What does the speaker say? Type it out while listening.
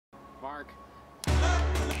Mark.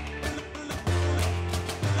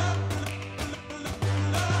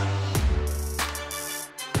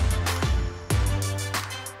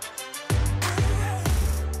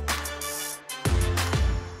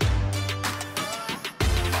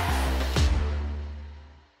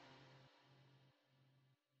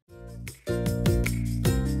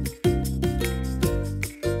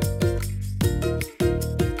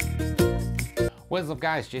 What's up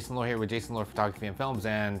guys, Jason Lohr here with Jason Lohr Photography and Films,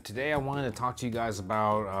 and today I wanted to talk to you guys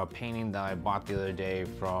about a painting that I bought the other day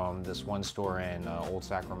from this one store in Old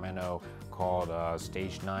Sacramento called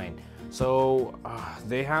Stage 9. So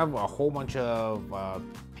they have a whole bunch of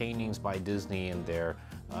paintings by Disney in there.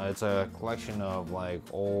 It's a collection of like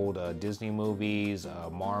old Disney movies,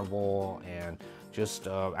 Marvel, and just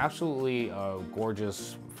absolutely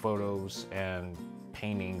gorgeous photos and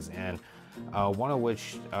paintings, and one of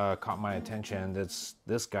which caught my attention. That's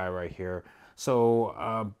this guy right here.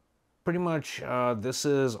 So pretty much this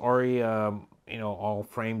is already you know, all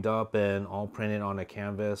framed up and all printed on a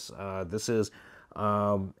canvas. This is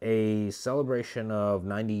a celebration of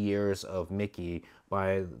 90 years of Mickey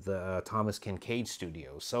by the Thomas Kincaid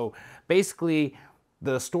Studios. So basically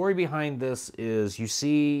the story behind this is you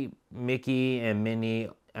see Mickey and Minnie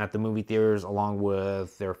at the movie theaters along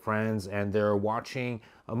with their friends, and they're watching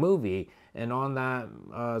a movie, and on that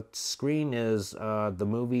screen is the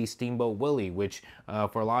movie Steamboat Willie, which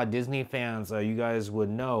for a lot of Disney fans, you guys would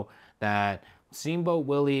know that Steamboat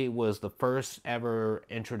Willie was the first ever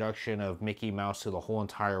introduction of Mickey Mouse to the whole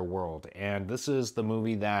entire world. And this is the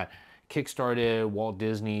movie that kickstarted Walt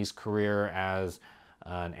Disney's career as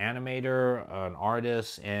an animator, an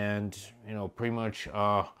artist, and you know, pretty much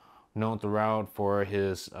known throughout for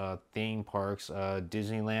his theme parks,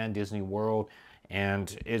 Disneyland, Disney World.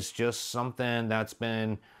 And it's just something that's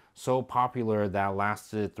been so popular that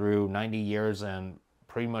lasted through 90 years and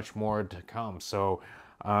pretty much more to come. So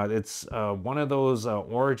it's one of those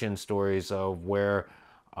origin stories of where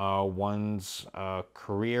one's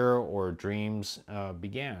career or dreams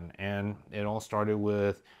began. And it all started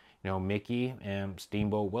with, you know, Mickey and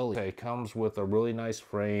Steamboat Willie. It comes with a really nice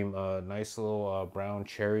frame, nice little brown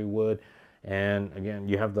cherry wood. And again,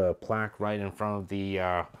 you have the plaque right in front of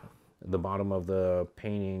the bottom of the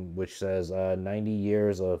painting, which says 90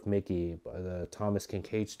 years of Mickey by the Thomas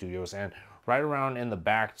Kincaid Studios. And right around in the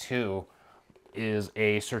back too is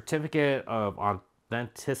a certificate of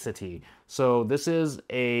authenticity. So this is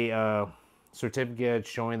a certificate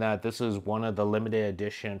showing that this is one of the limited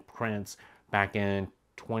edition prints back in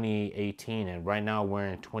 2018, and right now we're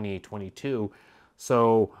in 2022.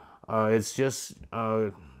 So it's just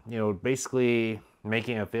you know, basically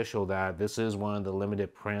making official that this is one of the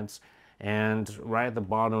limited prints. And right at the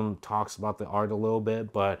bottom talks about the art a little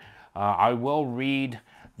bit, but I will read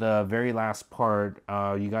the very last part.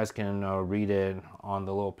 You guys can read it on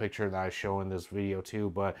the little picture that I show in this video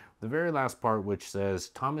too, but the very last part, which says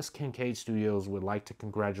Thomas Kincaid Studios would like to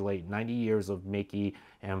congratulate 90 years of Mickey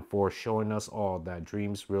and for showing us all that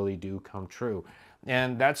dreams really do come true.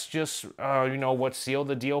 And that's just you know, what sealed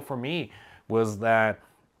the deal for me, was that,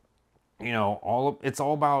 you know, it's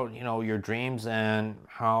all about, you know, your dreams and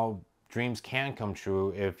how dreams can come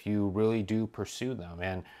true if you really do pursue them.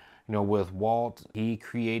 And you know, with Walt, he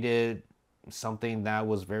created something that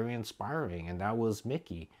was very inspiring, and that was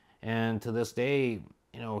Mickey. And to this day,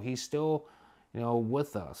 you know, he's still, you know,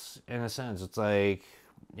 with us in a sense. It's like,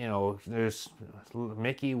 you know,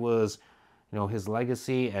 Mickey was, you know, his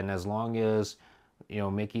legacy, and as long as, you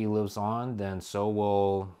know, Mickey lives on, then so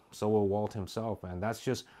will Walt himself. And that's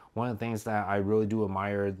just one of the things that I really do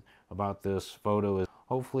admire about this photo. Is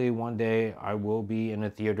hopefully one day I will be in a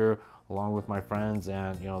theater along with my friends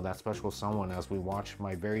and, you know, that special someone, as we watch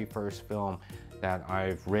my very first film that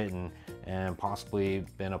I've written and possibly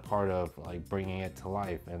been a part of, like bringing it to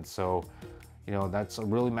life. And so, you know, that's a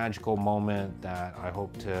really magical moment that I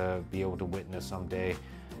hope to be able to witness someday.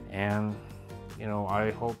 And you know,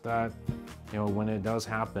 I hope that, you know, when it does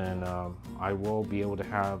happen, I will be able to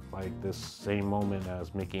have like this same moment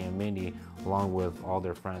as Mickey and Minnie along with all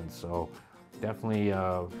their friends. So definitely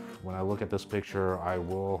when I look at this picture, I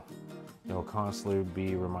will, you know, constantly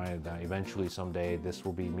be reminded that eventually someday this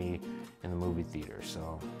will be me in the movie theater.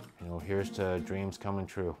 So, you know, here's to dreams coming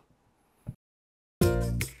true.